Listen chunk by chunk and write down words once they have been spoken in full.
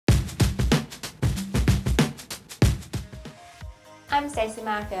I'm Stacey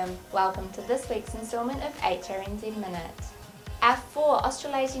Markham. Welcome to this week's instalment of HRNZ Minute. Our 4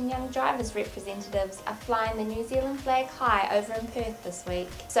 Australasian young drivers representatives are flying the New Zealand flag high over in Perth this week.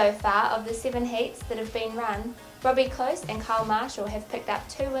 So far, of the 7 heats that have been run, Robbie Close and Kyle Marshall have picked up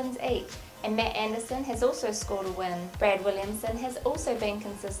 2 wins each, and Matt Anderson has also scored a win. Brad Williamson has also been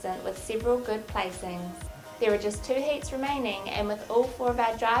consistent with several good placings. There are just 2 heats remaining, and with all 4 of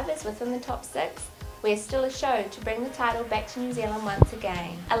our drivers within the top 6, we are still a show to bring the title back to New Zealand once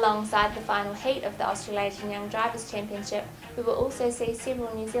again. Alongside the final heat of the Australasian Young Drivers Championship, we will also see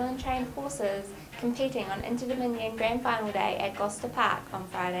several New Zealand trained horses competing on Inter-Dominion Grand Final Day at Gloucester Park on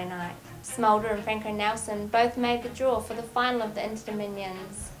Friday night. Smolder and Franco Nelson both made the draw for the final of the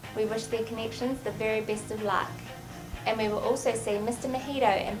Inter-Dominions. We wish their connections the very best of luck. And we will also see Mr Mojito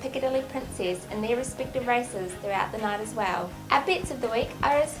and Piccadilly Princess in their respective races throughout the night as well. Our bets of the week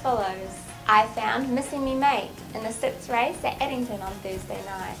are as follows. I found Missing Me Mate in the 6th race at Addington on Thursday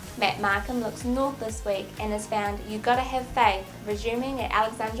night. Matt Markham looks north this week and has found You Gotta Have Faith resuming at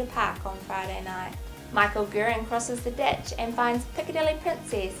Alexandra Park on Friday night. Michael Guerin crosses the ditch and finds Piccadilly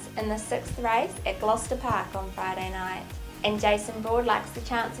Princess in the 6th race at Gloucester Park on Friday night. And Jason Broad likes the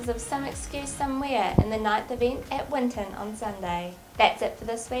chances of Some Excuse Somewhere in the 9th event at Winton on Sunday. That's it for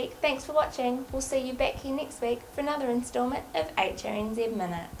this week. Thanks for watching. We'll see you back here next week for another instalment of HRNZ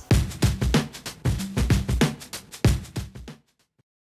Minute.